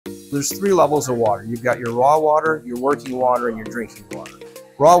There's three levels of water. You've got your raw water, your working water, and your drinking water.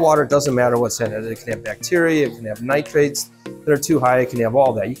 Raw water, doesn't matter what's in it. It can have bacteria, it can have nitrates that are too high, it can have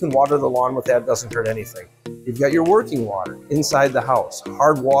all that. You can water the lawn with that, it doesn't hurt anything. You've got your working water inside the house.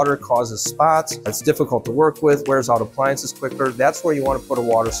 Hard water causes spots, it's difficult to work with, wears out appliances quicker. That's where you want to put a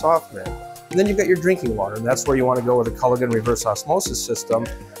water softener in. And then you've got your drinking water, and that's where you want to go with a Culligan reverse osmosis system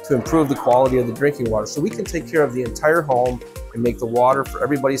to improve the quality of the drinking water. So we can take care of the entire home and make the water for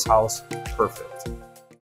everybody's house perfect.